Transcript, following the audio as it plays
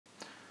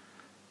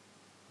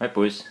Hi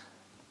boys.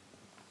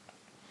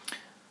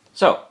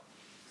 So,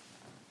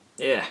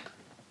 yeah.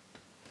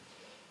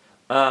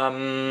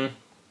 A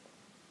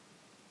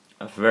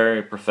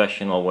very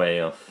professional way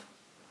of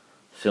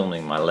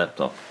filming my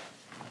laptop.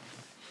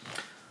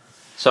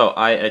 So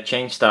I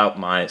changed out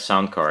my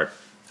sound card.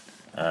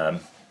 I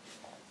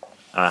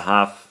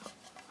have,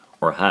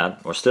 or had,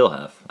 or still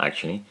have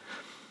actually.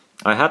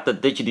 I had the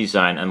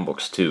DigiDesign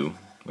MBox 2,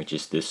 which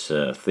is this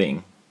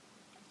thing.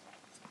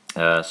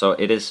 So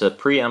it is a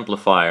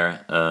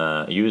preamplifier,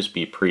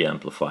 USB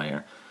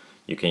preamplifier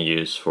you can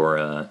use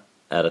for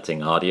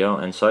editing audio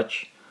and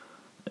such.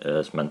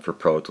 It's meant for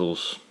Pro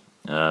Tools,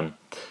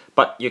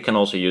 but you can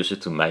also use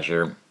it to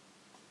measure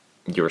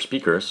your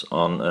speakers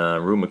on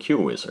REW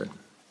Wizard.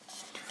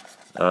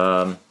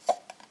 I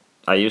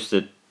used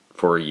it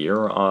for a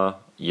year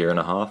and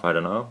a half, I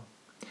don't know.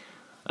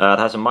 It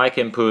has a mic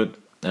input,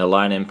 a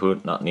line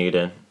input, not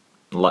needed,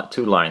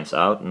 2 lines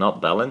out,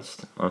 not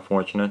balanced,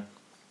 unfortunate.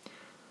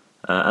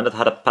 And it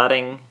had a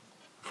padding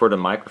for the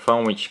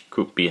microphone, which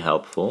could be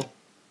helpful,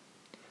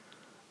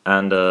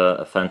 and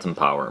a phantom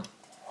power,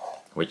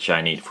 which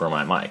I need for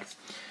my mic.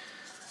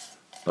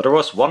 But there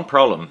was one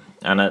problem,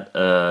 and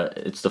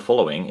it's the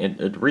following.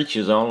 It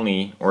reaches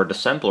only, or the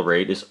sample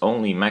rate is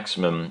only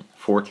maximum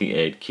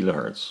 48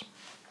 kilohertz.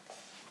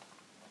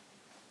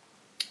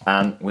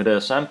 And with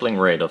a sampling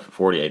rate of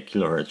 48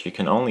 kilohertz, you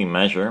can only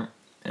measure,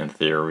 in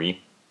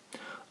theory,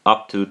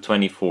 up to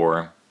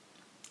 24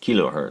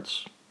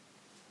 kilohertz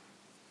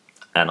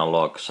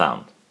analog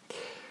sound.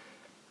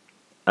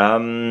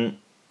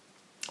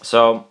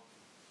 So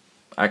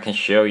I can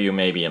show you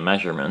maybe a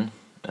measurement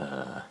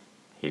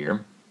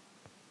here.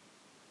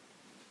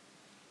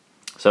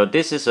 So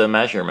this is a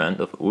measurement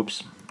of,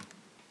 oops,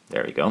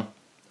 there we go,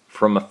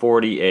 from a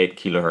 48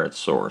 kilohertz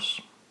source.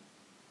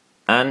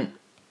 And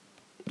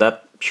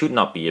that should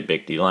not be a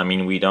big deal. I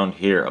mean, we don't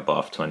hear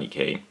above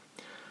 20k.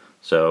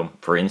 So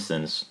for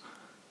instance,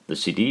 the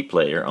CD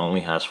player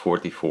only has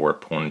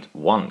 44.1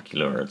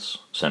 kilohertz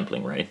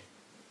sampling rate,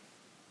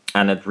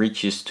 and it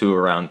reaches to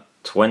around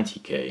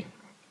 20k.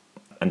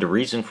 And the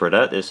reason for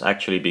that is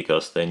actually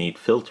because they need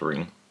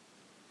filtering.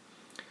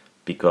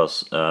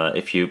 Because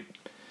if you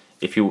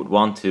would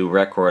want to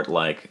record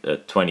like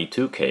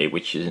 22k,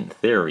 which in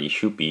theory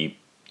should be,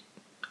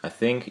 I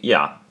think,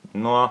 yeah,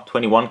 no,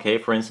 21k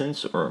for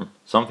instance, or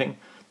something,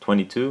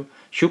 22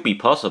 should be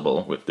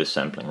possible with this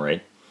sampling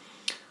rate.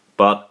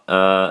 But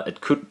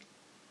it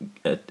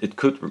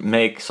could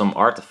make some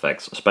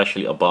artifacts,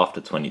 especially above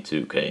the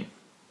 22k.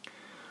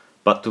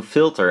 But to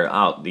filter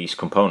out these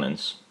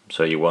components,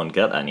 so you won't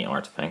get any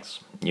artifacts,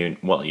 you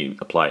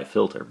apply a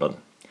filter. But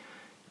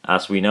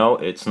as we know,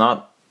 it's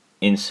not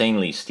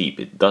insanely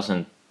steep. It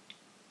doesn't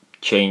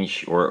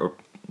change or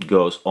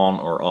goes on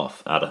or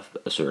off at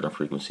a certain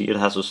frequency. It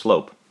has a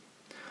slope.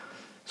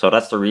 So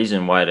that's the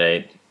reason why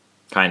they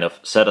kind of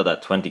set it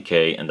at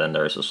 20k and then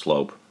there's a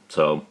slope.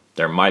 So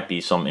there might be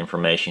some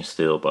information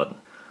still, but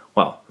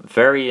well,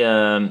 very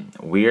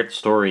weird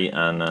story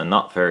and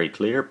not very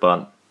clear.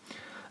 But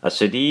a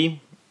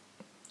CD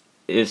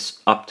is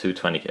up to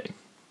 20k.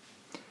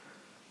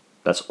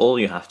 That's all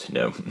you have to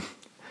know.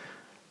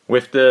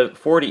 With the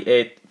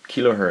 48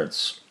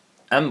 kilohertz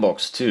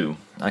MBox 2,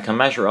 I can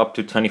measure up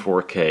to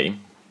 24k,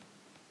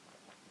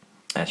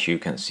 as you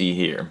can see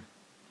here.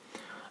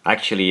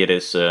 Actually, it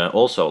is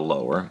also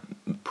lower,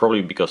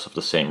 probably because of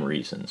the same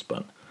reasons,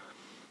 but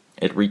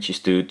it reaches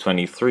to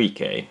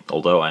 23k,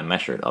 although I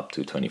measured up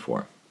to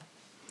 24.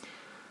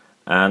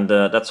 And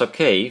that's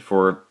okay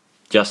for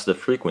just the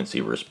frequency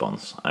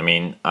response. I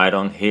mean, I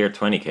don't hear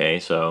 20k,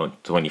 so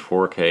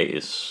 24k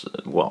is,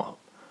 well,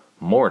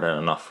 more than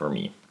enough for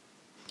me.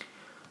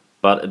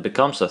 But it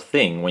becomes a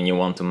thing when you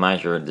want to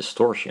measure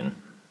distortion,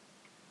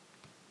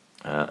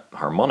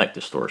 harmonic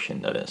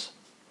distortion, that is.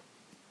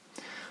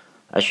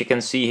 As you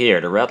can see here,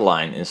 the red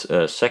line is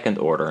a second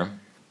order,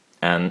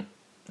 and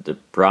the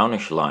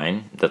brownish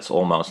line, that's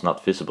almost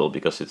not visible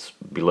because it's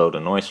below the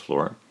noise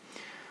floor,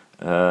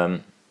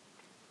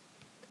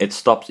 it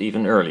stops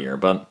even earlier.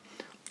 But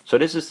so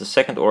this is the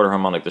second order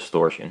harmonic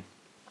distortion,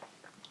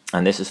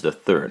 and this is the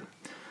third.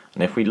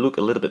 And if we look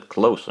a little bit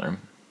closer,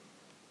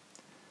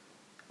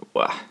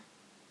 wow,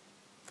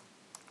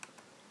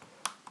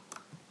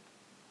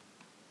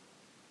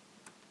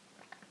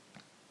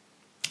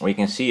 we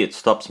can see it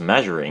stops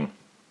measuring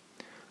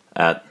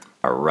at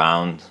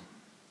around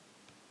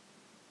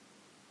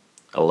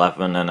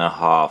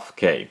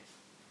 11.5k.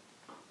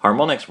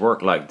 Harmonics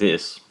work like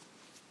this.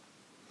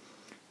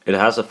 It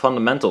has a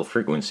fundamental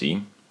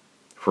frequency,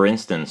 for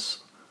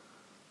instance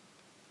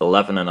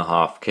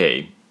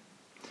 11.5k,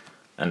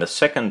 and the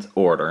second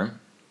order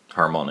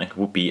harmonic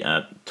would be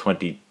at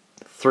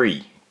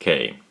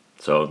 23k,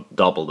 so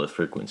double the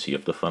frequency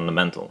of the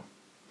fundamental.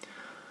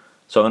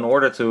 So in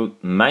order to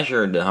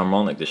measure the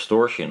harmonic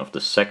distortion of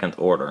the second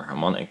order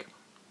harmonic,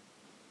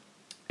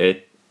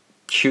 it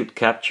should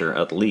capture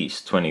at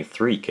least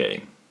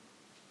 23k.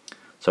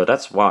 So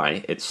that's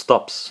why it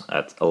stops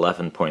at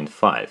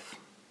 11.5.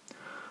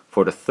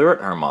 For the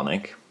third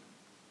harmonic,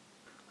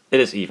 it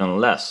is even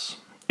less.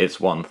 It's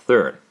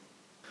 1/3.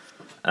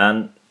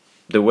 And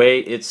the way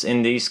it's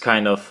in these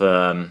kind of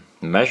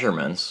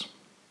measurements,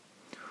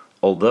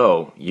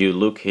 although you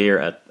look here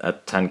at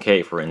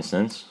 10K for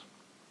instance,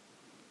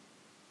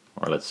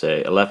 or let's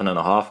say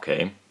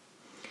 11.5K,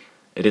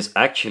 it is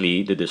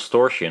actually the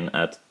distortion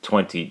at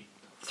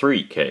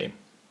 23K.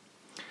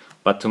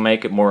 But to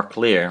make it more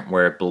clear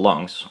where it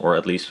belongs, or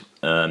at least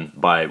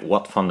by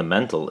what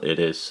fundamental it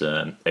is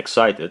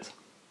excited,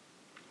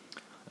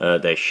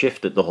 they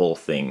shifted the whole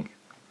thing.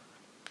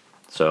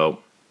 So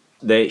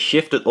they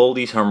shifted all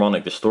these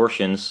harmonic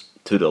distortions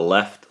to the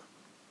left,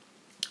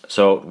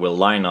 so it will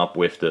line up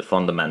with the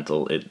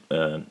fundamental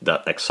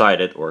that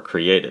excited or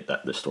created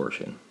that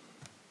distortion.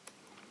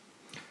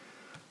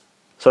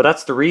 So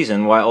that's the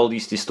reason why all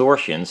these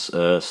distortions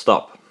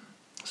stop.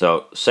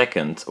 So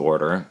second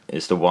order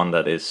is the one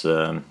that is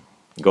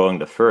going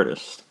the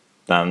furthest,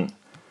 then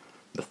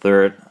the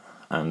third,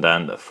 and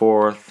then the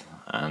fourth,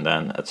 and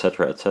then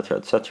etc, etc,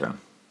 etc.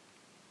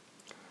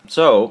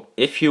 So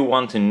if you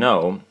want to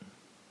know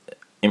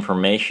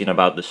information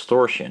about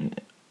distortion,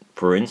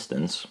 for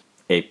instance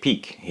a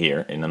peak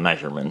here in a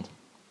measurement,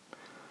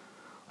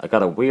 I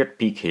got a weird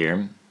peak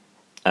here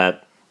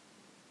at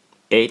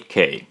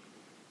 8K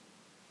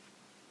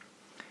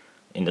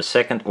in the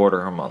second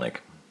order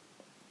harmonic.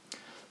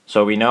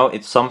 So we know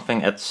it's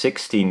something at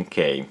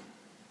 16K,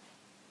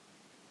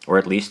 or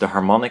at least the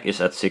harmonic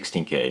is at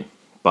 16K,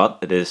 but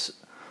it is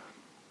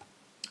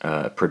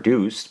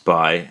produced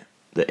by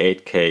the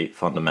 8K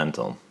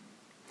fundamental.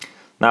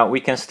 Now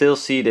we can still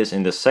see this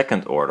in the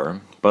second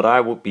order, but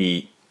I would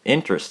be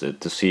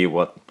interested to see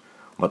what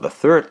the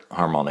third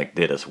harmonic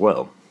did as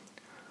well.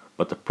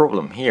 But the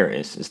problem here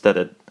is that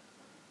it,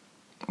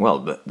 well,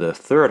 the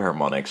third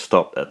harmonic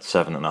stopped at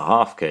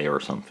 7.5K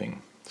or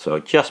something. So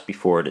just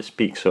before this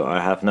peak, so I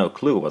have no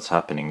clue what's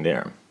happening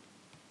there.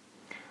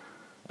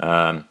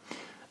 And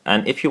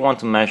if you want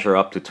to measure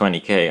up to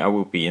 20K, I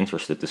would be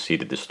interested to see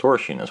the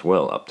distortion as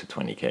well up to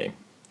 20K.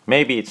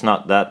 Maybe it's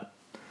not that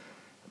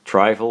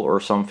trivial or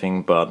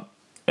something, but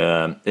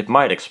it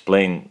might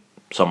explain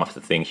some of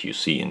the things you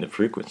see in the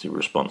frequency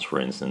response, for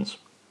instance.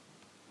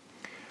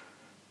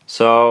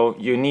 So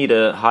you need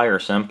a higher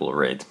sample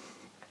rate.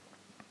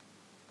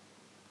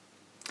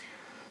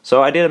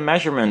 So I did a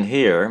measurement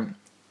here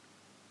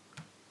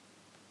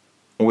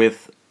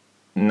with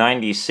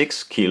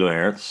 96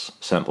 kilohertz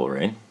sample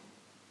rate,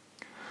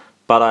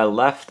 but I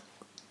left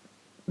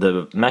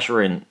the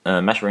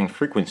measuring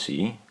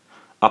frequency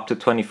up to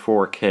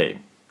 24K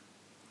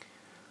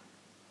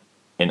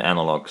in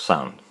analog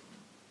sound.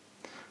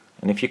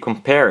 And if you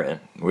compare it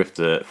with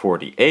the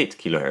 48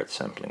 kilohertz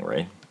sampling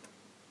rate,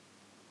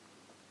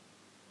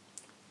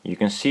 you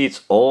can see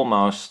it's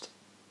almost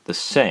the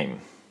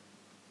same.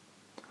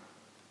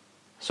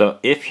 So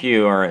if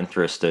you are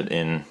interested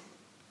in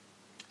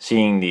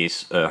seeing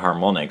these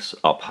harmonics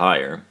up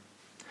higher,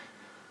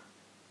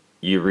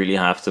 you really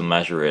have to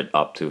measure it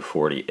up to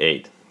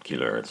 48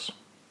 kilohertz.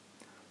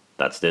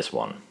 That's this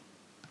one.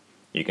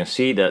 You can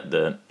see that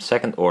the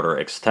second order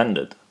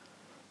extended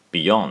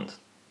beyond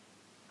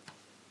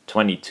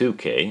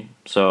 22K,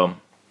 so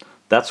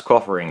that's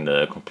covering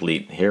the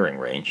complete hearing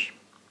range.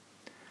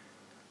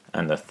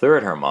 And the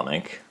third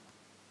harmonic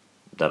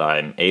that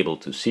I'm able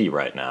to see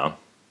right now,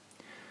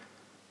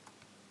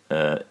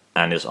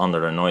 and is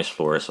under the noise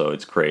floor, so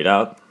it's grayed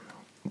out,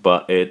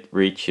 but it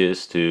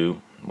reaches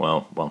to,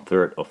 well,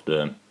 1/3 of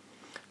the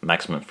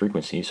maximum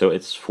frequency, so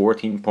it's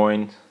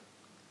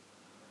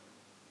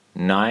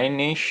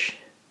 14.9-ish,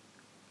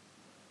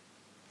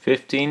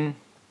 15.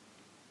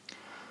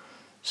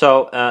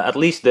 So at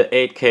least the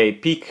 8K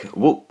peak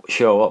would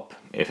show up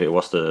if it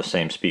was the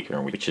same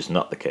speaker, which is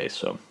not the case.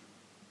 So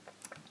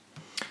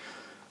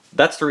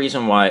that's the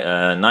reason why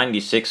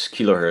 96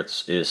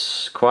 kilohertz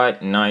is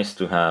quite nice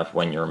to have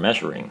when you're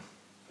measuring.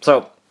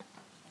 So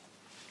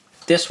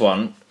this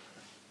one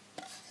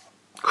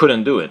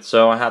couldn't do it,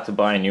 so I had to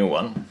buy a new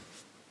one.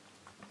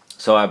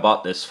 So I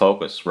bought this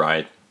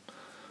Focusrite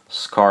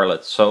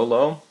Scarlett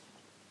Solo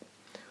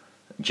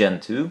Gen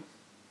 2,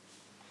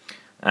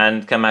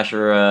 and can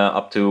measure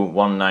up to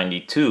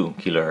 192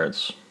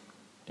 kilohertz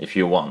if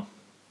you want.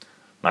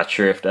 Not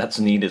sure if that's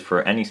needed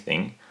for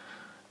anything.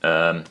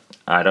 I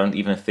don't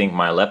even think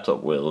my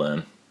laptop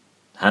will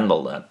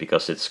handle that,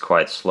 because it's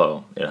quite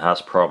slow. It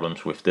has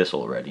problems with this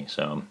already,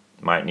 so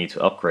might need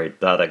to upgrade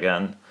that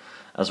again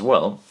as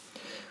well.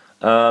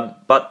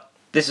 But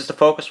this is the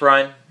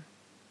Focusrite.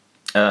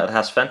 It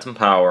has phantom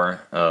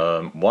power,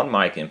 one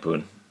mic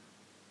input,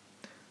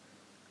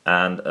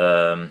 and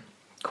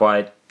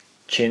quite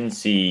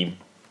chintzy,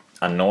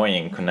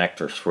 annoying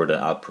connectors for the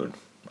output.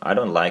 I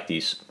don't like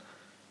these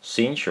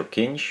cinch or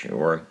kinch,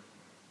 or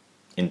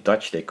in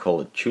Dutch they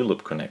call it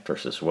tulip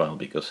connectors as well,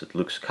 because it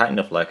looks kind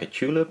of like a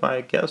tulip,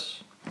 I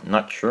guess.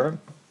 Not sure.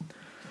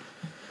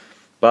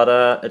 But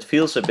it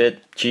feels a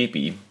bit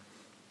cheapy,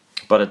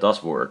 but it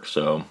does work,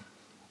 so,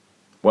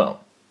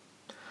 well,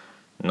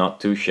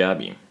 not too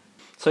shabby.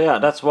 So yeah,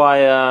 that's why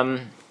a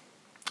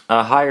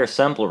higher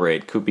sample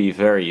rate could be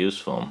very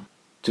useful.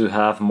 To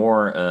have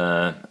more,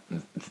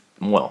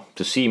 well,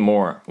 to see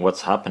more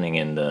what's happening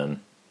in the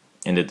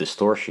in the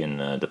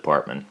distortion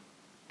department.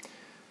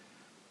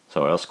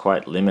 So I was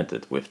quite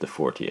limited with the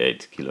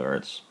 48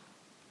 kHz.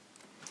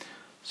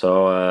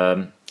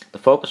 So the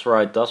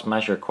Focusrite does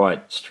measure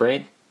quite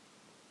straight,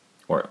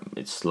 or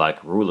it's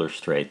like ruler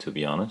straight, to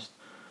be honest.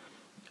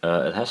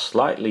 It has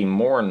slightly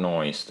more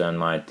noise than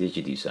my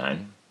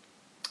DigiDesign,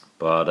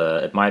 but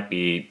it might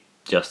be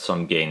just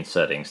some gain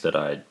settings that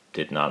I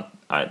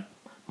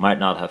might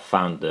not have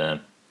found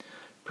the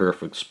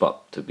perfect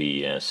spot to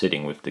be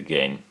sitting with the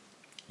gain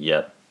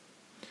yet.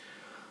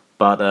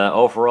 But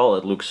overall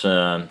it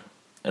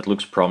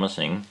looks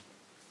promising.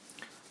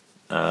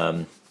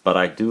 But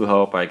I do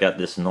hope I get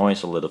this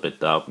noise a little bit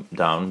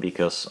down,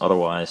 because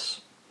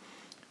otherwise,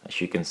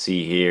 as you can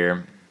see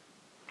here,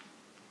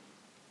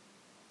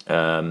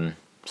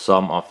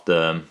 some of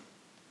the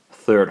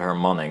third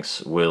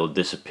harmonics will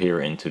disappear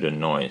into the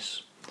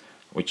noise,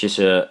 which is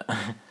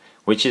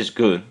which is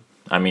good.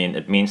 I mean,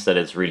 it means that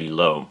it's really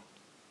low,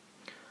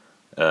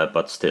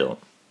 but still.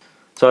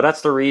 So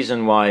that's the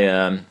reason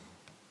why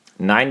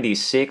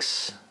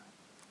 96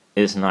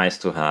 is nice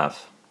to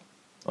have.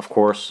 Of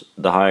course,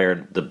 the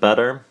higher the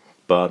better,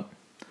 but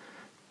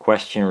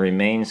question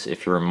remains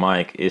if your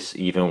mic is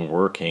even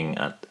working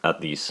at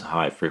these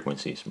high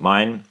frequencies.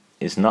 Mine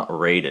is not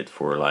rated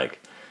for like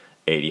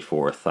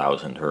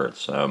 84,000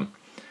 Hertz.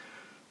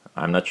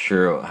 I'm not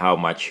sure how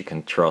much you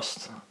can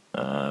trust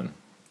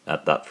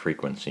at that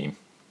frequency.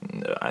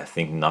 I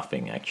think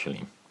nothing,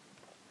 actually.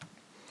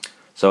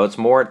 So it's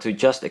more to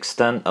just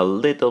extend a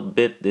little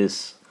bit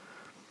this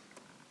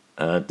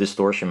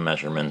distortion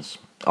measurements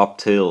up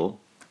till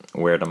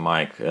where the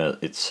mic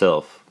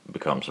itself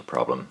becomes a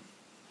problem.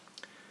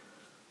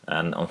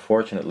 And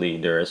unfortunately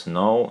there is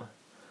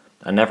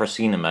I've never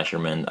seen a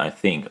measurement, I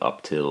think,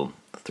 up till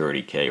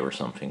 30K or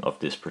something of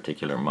this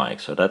particular mic,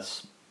 so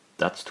that's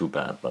too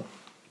bad, but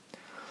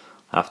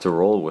I have to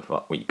roll with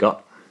what we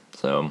got.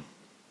 So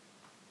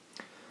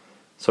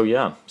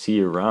yeah, see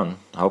you around.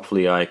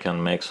 Hopefully I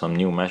can make some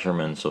new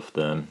measurements of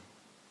the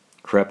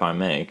crap I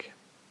make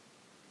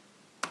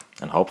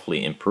and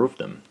hopefully improve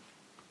them.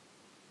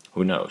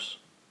 Who knows?